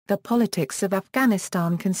The politics of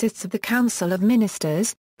Afghanistan consists of the Council of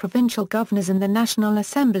Ministers, provincial governors and the National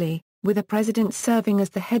Assembly, with the president serving as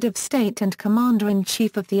the head of state and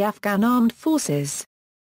commander-in-chief of the Afghan Armed Forces.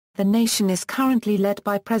 The nation is currently led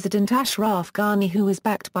by President Ashraf Ghani, who is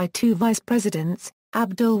backed by two vice-presidents,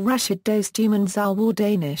 Abdul, Rashid, Dostum and Sarwar,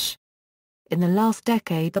 Danish. In the last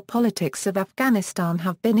decade, the politics of Afghanistan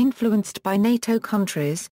have been influenced by NATO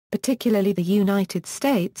countries, particularly the United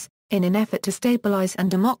States, in an effort to stabilise and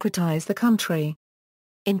democratise the country.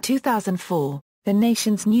 In 2004, the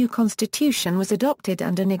nation's new constitution was adopted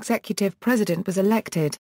and an executive president was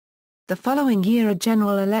elected. The following year a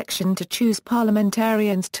general election to choose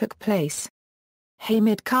parliamentarians took place.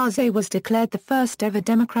 Hamid Karzai was declared the first ever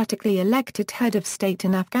democratically elected head of state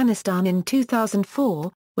in Afghanistan in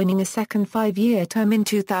 2004, winning a second five-year term in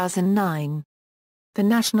 2009. The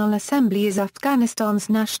National Assembly is Afghanistan's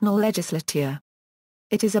national legislature.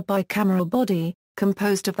 It is a bicameral body,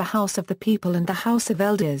 composed of the House of the People and the House of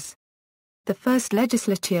Elders. The first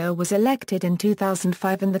legislature was elected in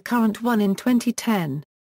 2005 and the current one in 2010.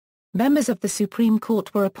 Members of the Supreme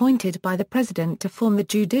Court were appointed by the President to form the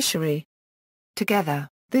judiciary. Together,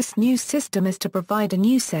 this new system is to provide a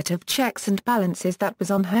new set of checks and balances that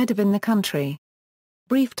was unheard of in the country.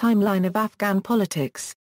 Brief timeline of Afghan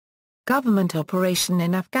politics. Government operation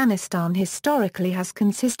in Afghanistan historically has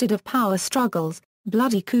consisted of power struggles,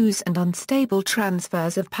 bloody coups and unstable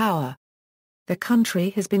transfers of power. The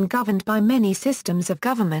country has been governed by many systems of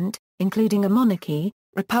government, including a monarchy,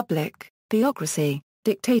 republic, theocracy,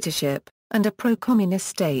 dictatorship, and a pro-communist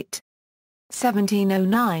state.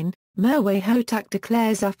 1709, Mirwais Hotak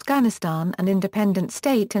declares Afghanistan an independent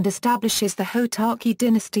state and establishes the Hotaki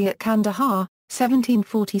dynasty at Kandahar.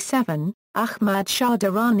 1747, Ahmad Shah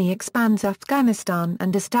Durrani expands Afghanistan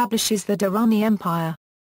and establishes the Durrani Empire.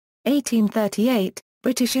 1838,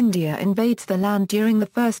 British India invades the land during the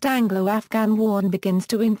First Anglo-Afghan War and begins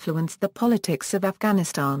to influence the politics of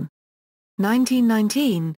Afghanistan.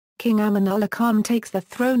 1919, King Amanullah Khan takes the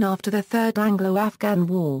throne after the Third Anglo-Afghan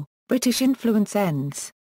War, British influence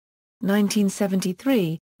ends.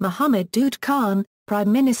 1973, Muhammad Daud Khan,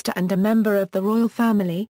 Prime Minister and a member of the royal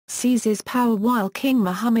family, seizes power while King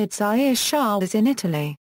Muhammad Zahir Shah is in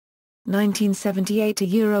Italy. 1978 the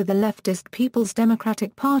leftist People's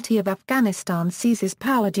Democratic Party of Afghanistan seizes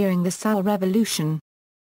power during the Sal Revolution.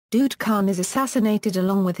 Daud Khan is assassinated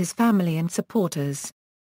along with his family and supporters.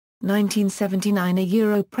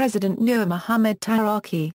 1979 President Nur Muhammad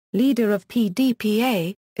Taraki, leader of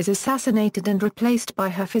PDPA, is assassinated and replaced by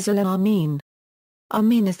Hafizullah Amin.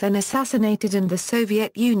 Amin is then assassinated and the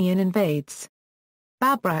Soviet Union invades.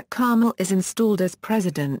 Babrak Karmal is installed as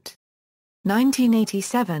president.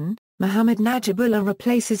 1987, Mohammad Najibullah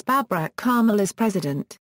replaces Babrak Karmal as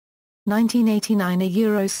president.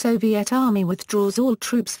 1989 Soviet army withdraws all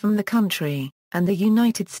troops from the country, and the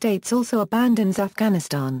United States also abandons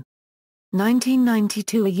Afghanistan.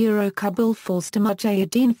 1992 Kabul falls to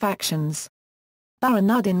Mujahideen factions.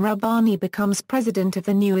 Burhanuddin Rabbani becomes president of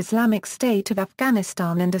the new Islamic State of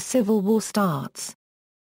Afghanistan and a civil war starts.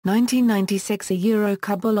 1996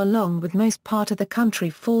 Kabul along with most part of the country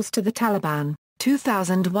falls to the Taliban.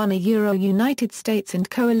 2001 United States and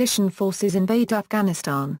coalition forces invade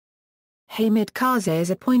Afghanistan. Hamid Karzai is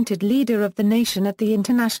appointed leader of the nation at the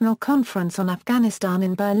International Conference on Afghanistan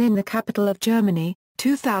in Berlin, the capital of Germany.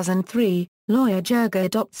 2003, Loya Jirga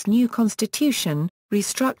adopts new constitution,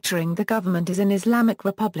 restructuring the government as an Islamic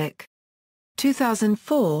republic.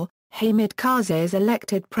 2004, Hamid Karzai is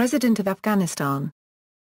elected president of Afghanistan.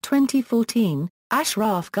 2014,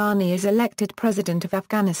 Ashraf Ghani is elected president of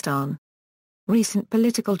Afghanistan. Recent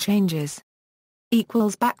political changes.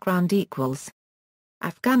 Background.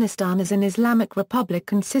 Afghanistan is an Islamic republic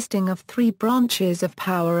consisting of three branches of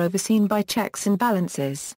power overseen by checks and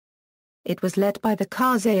balances. It was led by the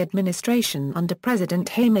Karzai administration under President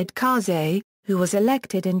Hamid Karzai, who was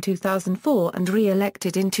elected in 2004 and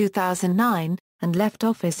re-elected in 2009, and left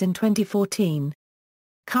office in 2014.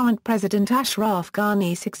 Current President Ashraf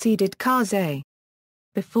Ghani succeeded Karzai.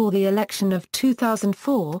 Before the election of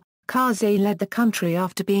 2004, Karzai led the country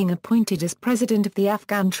after being appointed as president of the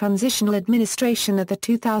Afghan Transitional Administration at the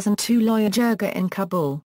 2002 Loya Jirga in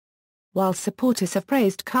Kabul. While supporters have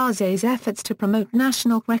praised Karzai's efforts to promote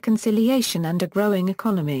national reconciliation and a growing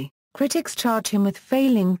economy, critics charge him with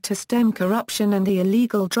failing to stem corruption and the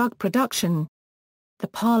illegal drug production. The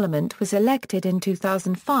parliament was elected in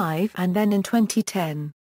 2005 and then in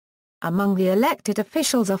 2010. Among the elected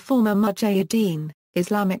officials are former Mujahideen,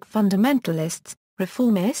 Islamic fundamentalists,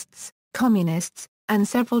 reformists, communists, and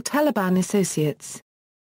several Taliban associates.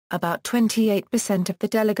 About 28% of the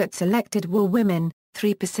delegates elected were women,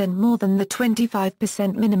 3% more than the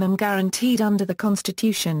 25% minimum guaranteed under the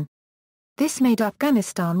constitution. This made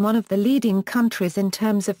Afghanistan one of the leading countries in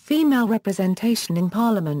terms of female representation in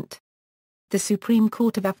parliament. The Supreme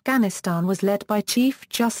Court of Afghanistan was led by Chief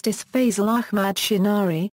Justice Faisal Ahmad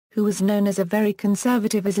Shinari, who was known as a very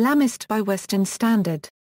conservative Islamist by Western standard.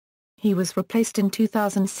 He was replaced in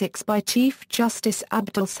 2006 by Chief Justice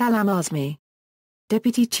Abdul Salam Azmi.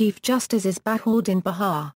 Deputy Chief Justice is Bahauddin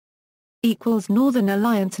Bahar. Northern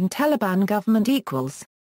Alliance and Taliban government equals.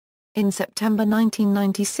 In September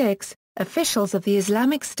 1996, officials of the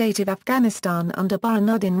Islamic State of Afghanistan under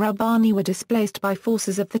Burhanuddin Rabbani were displaced by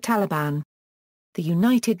forces of the Taliban. The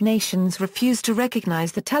United Nations refused to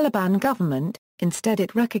recognize the Taliban government, instead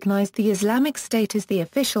it recognized the Islamic State as the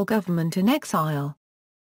official government in exile.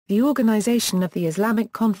 The organization of the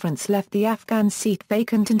Islamic Conference left the Afghan seat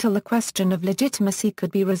vacant until the question of legitimacy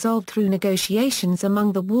could be resolved through negotiations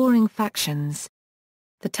among the warring factions.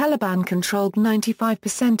 The Taliban controlled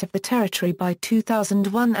 95% of the territory by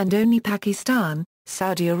 2001 and only Pakistan,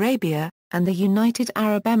 Saudi Arabia, and the United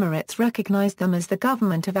Arab Emirates recognized them as the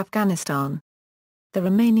government of Afghanistan. The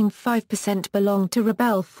remaining 5% belonged to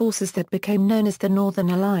rebel forces that became known as the Northern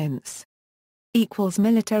Alliance.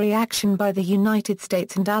 Military action by the United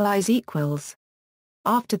States and allies equals.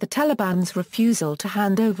 After the Taliban's refusal to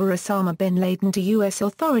hand over Osama bin Laden to U.S.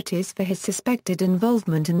 authorities for his suspected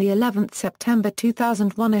involvement in the 11 September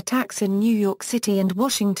 2001 attacks in New York City and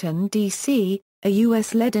Washington, D.C., a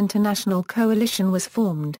U.S.-led international coalition was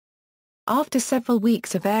formed. After several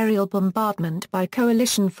weeks of aerial bombardment by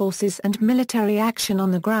coalition forces and military action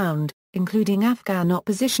on the ground, including Afghan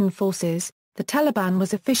opposition forces, the Taliban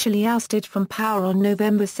was officially ousted from power on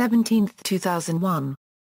November 17, 2001.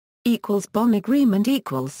 Bonn Agreement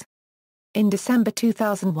equals. In December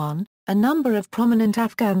 2001, a number of prominent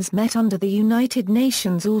Afghans met under the United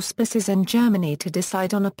Nations auspices in Germany to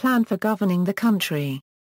decide on a plan for governing the country.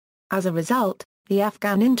 As a result, the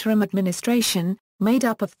Afghan interim administration, made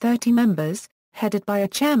up of 30 members, headed by a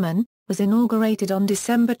chairman, was inaugurated on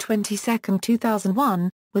December 22, 2001,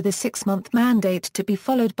 with a 6-month mandate to be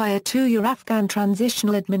followed by a 2-year Afghan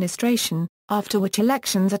transitional administration, after which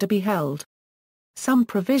elections are to be held. Some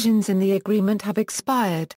provisions in the agreement have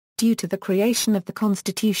expired, due to the creation of the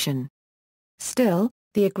constitution. Still,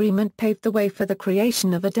 the agreement paved the way for the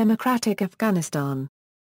creation of a democratic Afghanistan.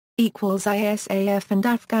 ISAF and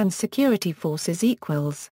Afghan security forces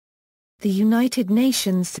equals. The United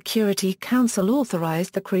Nations Security Council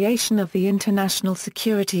authorized the creation of the International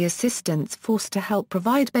Security Assistance Force to help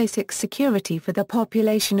provide basic security for the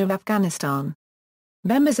population of Afghanistan.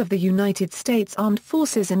 Members of the United States Armed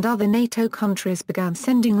Forces and other NATO countries began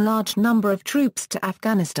sending large number of troops to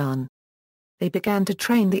Afghanistan. They began to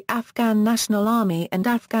train the Afghan National Army and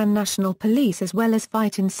Afghan National Police as well as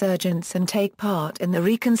fight insurgents and take part in the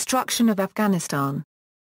reconstruction of Afghanistan.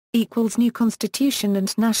 New Constitution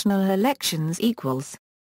and national elections equals.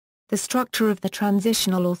 The structure of the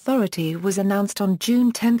Transitional Authority was announced on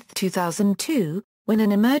June 10, 2002, when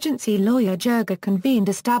an emergency lawyer jirga convened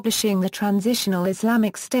establishing the Transitional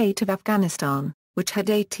Islamic State of Afghanistan, which had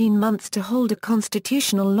 18 months to hold a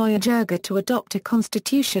constitutional lawyer jirga to adopt a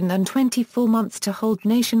constitution and 24 months to hold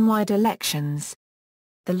nationwide elections.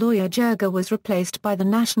 The lawyer jirga was replaced by the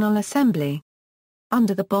National Assembly.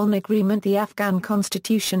 Under the Bonn Agreement, the Afghan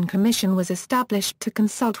Constitution Commission was established to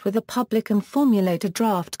consult with the public and formulate a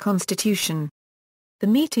draft constitution. The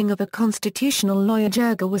meeting of a constitutional lawyer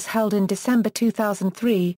jirga was held in December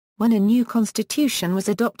 2003, when a new constitution was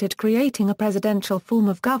adopted creating a presidential form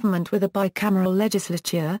of government with a bicameral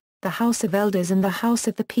legislature, the House of Elders and the House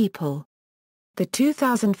of the People. The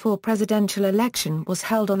 2004 presidential election was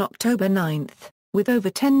held on October 9, with over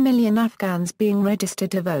 10 million Afghans being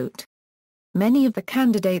registered to vote. Many of the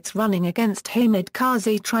candidates running against Hamid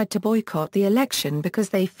Karzai tried to boycott the election because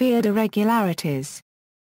they feared irregularities.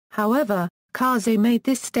 However, Karzai made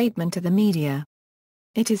this statement to the media.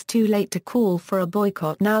 "It is too late to call for a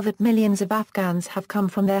boycott now that millions of Afghans have come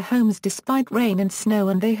from their homes despite rain and snow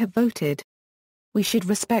and they have voted. We should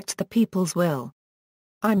respect the people's will.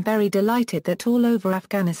 I'm very delighted that all over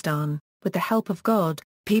Afghanistan, with the help of God,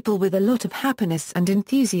 people with a lot of happiness and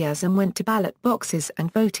enthusiasm went to ballot boxes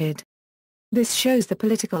and voted. This shows the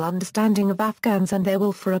political understanding of Afghans and their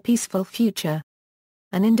will for a peaceful future."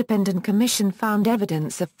 An independent commission found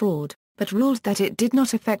evidence of fraud, but ruled that it did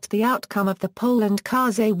not affect the outcome of the poll and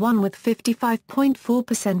Karzai won with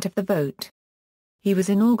 55.4% of the vote. He was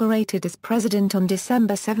inaugurated as president on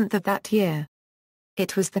December 7 of that year.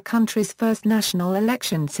 It was the country's first national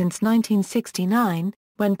election since 1969,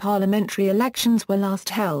 when parliamentary elections were last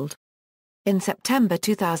held. In September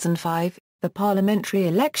 2005, the parliamentary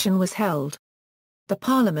election was held. The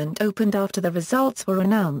parliament opened after the results were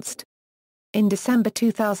announced. In December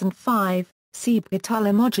 2005,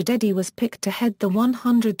 Sibghatullah Mojadedi was picked to head the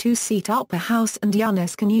 102-seat upper house and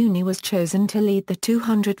Yunus Kanuni was chosen to lead the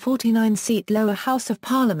 249-seat lower house of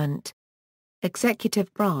parliament.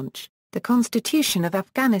 Executive branch. The Constitution of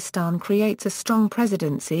Afghanistan creates a strong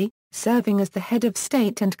presidency, serving as the head of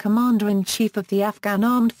state and commander-in-chief of the Afghan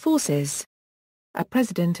Armed Forces. A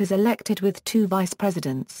president is elected with 2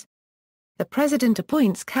 vice-presidents. The president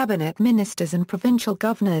appoints cabinet ministers and provincial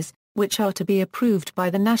governors, which are to be approved by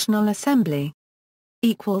the National Assembly.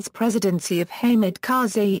 Presidency of Hamid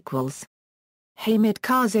Karzai. Hamid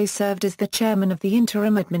Karzai served as the chairman of the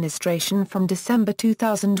interim administration from December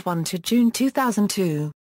 2001 to June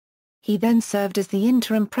 2002. He then served as the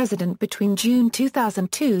interim president between June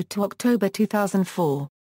 2002 to October 2004.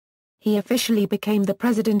 He officially became the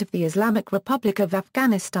president of the Islamic Republic of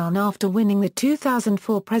Afghanistan after winning the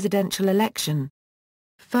 2004 presidential election.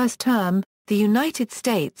 First term. The United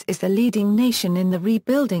States is the leading nation in the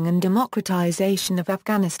rebuilding and democratization of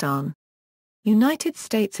Afghanistan. United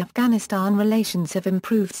States-Afghanistan relations have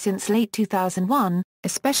improved since late 2001,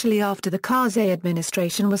 especially after the Karzai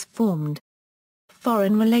administration was formed.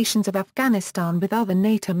 Foreign relations of Afghanistan with other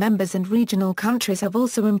NATO members and regional countries have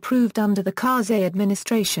also improved under the Karzai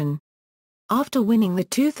administration. After winning the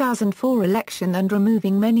 2004 election and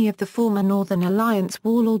removing many of the former Northern Alliance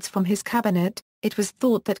warlords from his cabinet, it was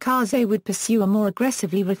thought that Karzai would pursue a more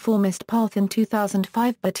aggressively reformist path in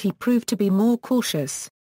 2005, but he proved to be more cautious.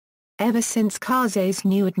 Ever since Karzai's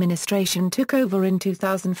new administration took over in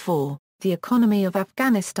 2004, the economy of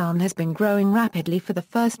Afghanistan has been growing rapidly for the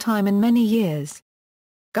first time in many years.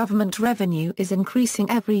 Government revenue is increasing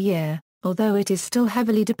every year, although it is still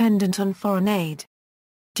heavily dependent on foreign aid.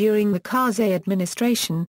 During the Karzai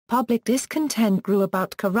administration, public discontent grew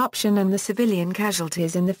about corruption and the civilian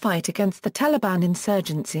casualties in the fight against the Taliban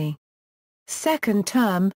insurgency. Second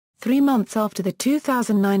term. 3 months after the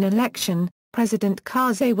 2009 election, President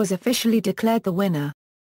Karzai was officially declared the winner.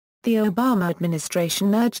 The Obama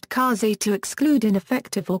administration urged Karzai to exclude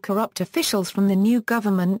ineffective or corrupt officials from the new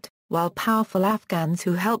government, while powerful Afghans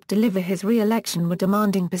who helped deliver his re-election were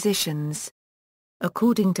demanding positions.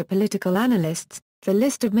 According to political analysts, the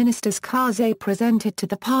list of ministers Karzai presented to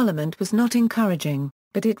the parliament was not encouraging,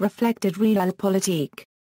 but it reflected realpolitik.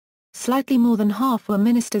 Slightly more than half were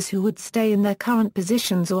ministers who would stay in their current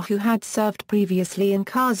positions or who had served previously in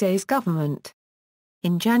Karzai's government.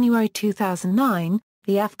 In January 2009,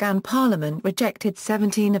 the Afghan parliament rejected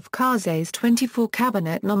 17 of Karzai's 24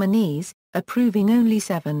 cabinet nominees, approving only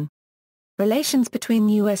 7. Relations between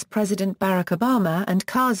U.S. President Barack Obama and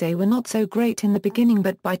Karzai were not so great in the beginning,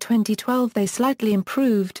 but by 2012 they slightly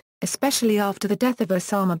improved, especially after the death of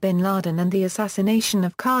Osama bin Laden and the assassination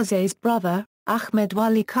of Karzai's brother, Ahmed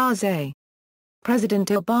Wali Karzai. President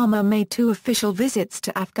Obama made 2 official visits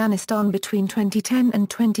to Afghanistan between 2010 and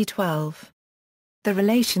 2012. The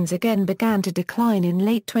relations again began to decline in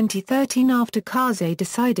late 2013 after Karzai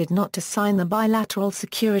decided not to sign the bilateral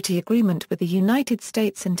security agreement with the United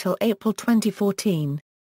States until April 2014.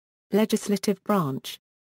 Legislative branch.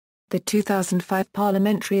 The 2005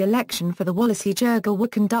 parliamentary election for the Walisi Jirga were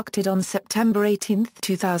conducted on September 18,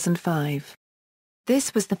 2005.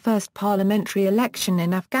 This was the first parliamentary election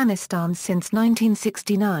in Afghanistan since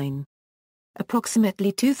 1969.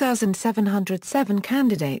 Approximately 2,707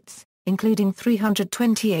 candidates, including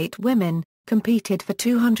 328 women, competed for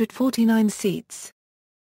 249 seats.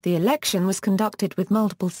 The election was conducted with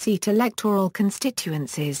multiple-seat electoral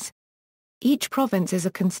constituencies. Each province is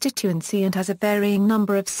a constituency and has a varying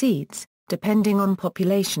number of seats, depending on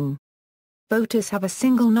population. Voters have a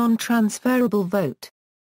single non-transferable vote.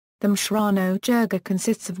 The Mshrano Jirga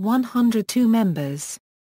consists of 102 members.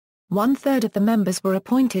 1/3 of the members were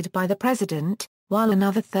appointed by the president, while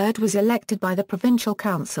another third was elected by the provincial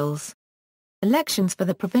councils. Elections for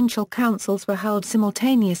the provincial councils were held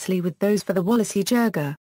simultaneously with those for the Walisi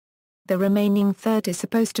Jirga. The remaining third is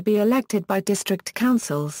supposed to be elected by district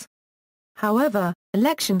councils. However,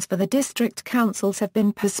 elections for the district councils have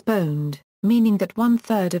been postponed, meaning that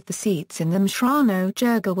 1/3 of the seats in the Mshrano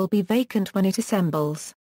Jirga will be vacant when it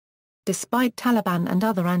assembles. Despite Taliban and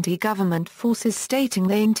other anti-government forces stating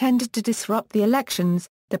they intended to disrupt the elections,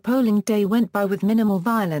 the polling day went by with minimal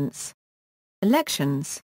violence.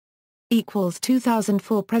 Elections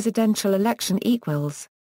 2004 presidential election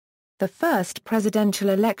The first presidential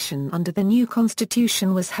election under the new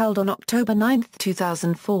constitution was held on October 9,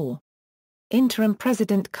 2004. Interim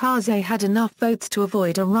President Karzai had enough votes to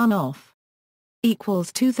avoid a runoff.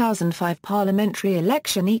 2005 parliamentary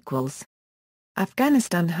election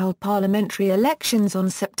Afghanistan held parliamentary elections on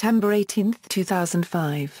September 18,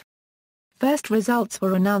 2005. First results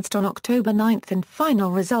were announced on October 9 and final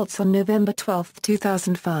results on November 12,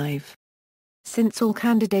 2005. Since all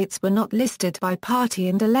candidates were not listed by party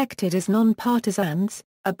and elected as non-partisans,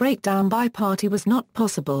 a breakdown by party was not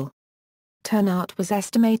possible. Turnout was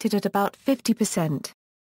estimated at about 50%.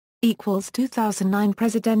 2009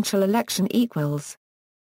 presidential election equals.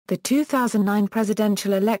 The 2009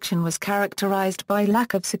 presidential election was characterized by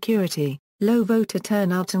lack of security, low voter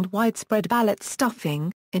turnout and widespread ballot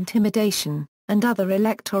stuffing, intimidation, and other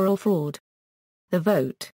electoral fraud. The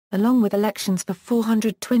vote, along with elections for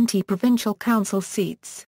 420 provincial council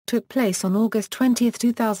seats, took place on August 20,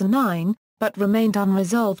 2009, but remained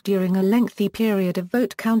unresolved during a lengthy period of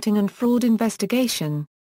vote counting and fraud investigation.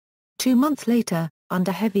 2 months later,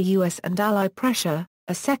 under heavy U.S. and ally pressure,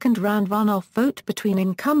 a second-round runoff vote between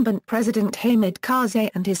incumbent President Hamid Karzai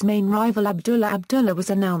and his main rival Abdul was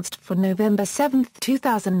announced for November 7,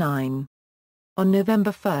 2009. On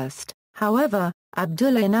November 1, however,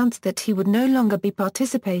 Abdul announced that he would no longer be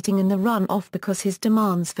participating in the runoff because his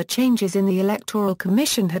demands for changes in the Electoral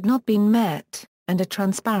Commission had not been met, and a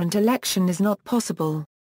transparent election is not possible.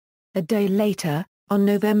 A day later, on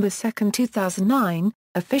November 2, 2009,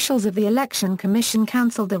 officials of the Election Commission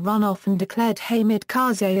cancelled the runoff and declared Hamid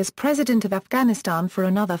Karzai as President of Afghanistan for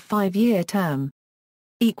another 5-year term.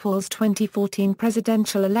 2014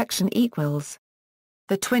 presidential election equals.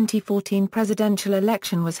 The 2014 presidential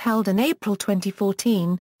election was held in April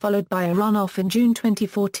 2014, followed by a runoff in June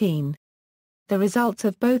 2014. The results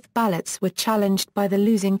of both ballots were challenged by the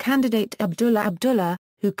losing candidate Abdul,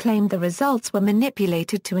 who claimed the results were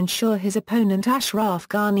manipulated to ensure his opponent Ashraf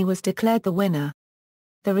Ghani was declared the winner.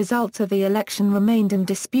 The results of the election remained in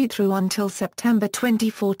dispute through until September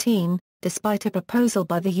 2014, despite a proposal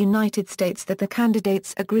by the United States that the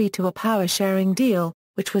candidates agree to a power-sharing deal,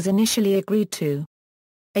 which was initially agreed to.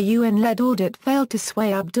 A UN-led audit failed to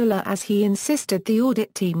sway Abdullah as he insisted the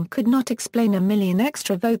audit team could not explain 1 million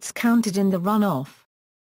extra votes counted in the runoff.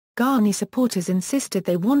 Ghani supporters insisted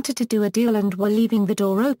they wanted to do a deal and were leaving the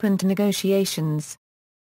door open to negotiations.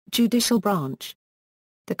 Judicial branch.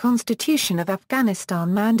 The Constitution of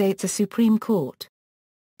Afghanistan mandates a Supreme Court.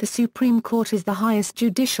 The Supreme Court is the highest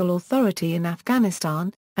judicial authority in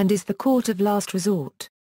Afghanistan, and is the court of last resort.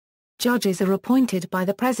 Judges are appointed by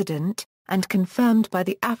the President, and confirmed by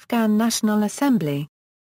the Afghan National Assembly.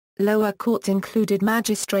 Lower courts included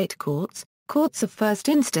magistrate courts, courts of first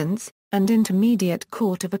instance, and Intermediate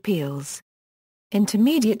Court of Appeals.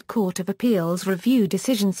 Intermediate Court of Appeals review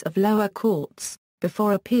decisions of lower courts,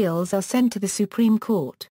 before appeals are sent to the Supreme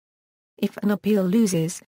Court. If an appeal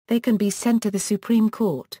loses, they can be sent to the Supreme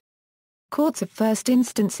Court. Courts of first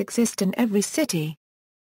instance exist in every city.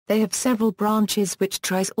 They have several branches which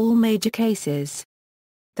tries all major cases.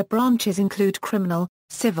 The branches include criminal,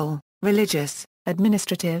 civil, religious,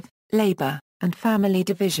 administrative, labor, and family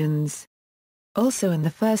divisions. Also in the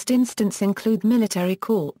first instance include military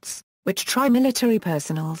courts, which try military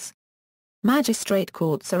personnels. Magistrate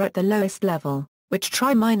courts are at the lowest level, which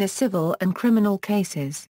try minor civil and criminal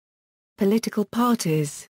cases. Political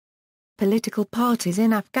parties. Political parties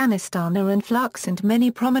in Afghanistan are in flux and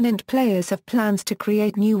many prominent players have plans to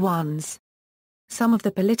create new ones. Some of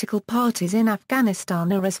the political parties in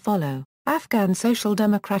Afghanistan are as follow: Afghan Social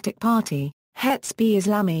Democratic Party,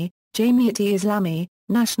 Hezb-e-Islami, Jamiat-e-Islami,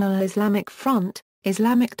 National Islamic Front,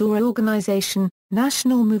 Islamic Dawah Organization,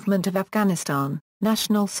 National Movement of Afghanistan,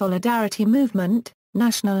 National Solidarity Movement,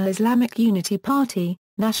 National Islamic Unity Party,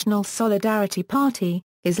 National Solidarity Party,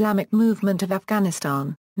 Islamic Movement of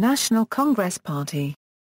Afghanistan, National Congress Party.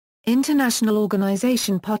 International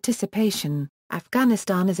organization participation.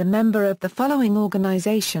 Afghanistan is a member of the following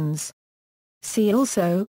organizations. See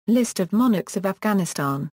also, List of monarchs of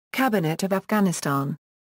Afghanistan, Cabinet of Afghanistan.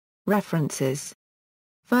 References.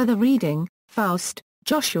 Further reading, Faust,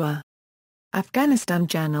 Joshua. Afghanistan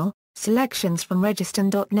Journal, selections from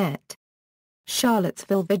Registan.net.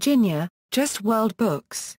 Charlottesville, Virginia, Just World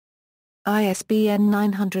Books. ISBN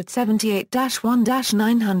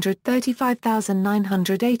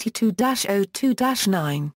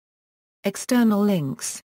 978-1-935982-02-9. External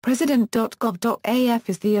links. President.gov.af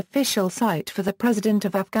is the official site for the President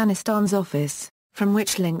of Afghanistan's office, from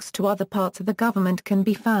which links to other parts of the government can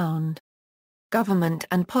be found. Government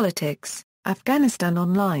and Politics, Afghanistan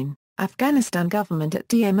Online, Afghanistan Government at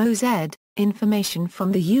DMOZ, information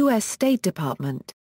from the U.S. State Department.